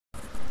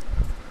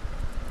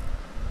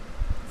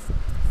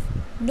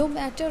No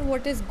matter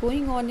what is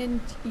going on in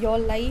your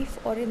life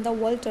or in the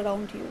world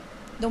around you,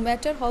 no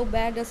matter how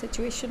bad a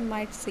situation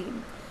might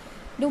seem,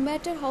 no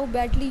matter how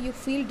badly you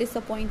feel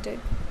disappointed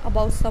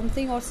about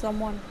something or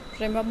someone,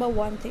 remember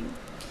one thing: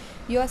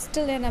 you are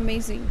still an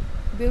amazing,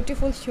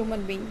 beautiful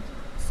human being.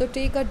 So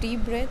take a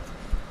deep breath,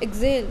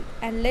 exhale,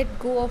 and let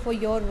go of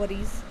your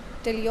worries.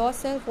 Tell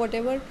yourself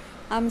whatever,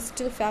 I'm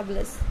still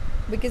fabulous,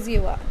 because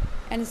you are.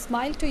 And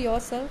smile to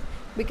yourself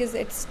because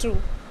it's true.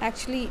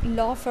 Actually,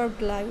 laugh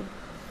out loud.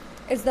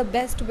 It's the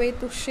best way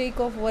to shake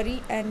off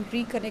worry and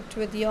reconnect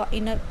with your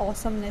inner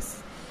awesomeness.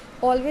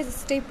 Always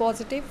stay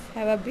positive.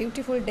 Have a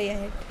beautiful day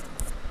ahead.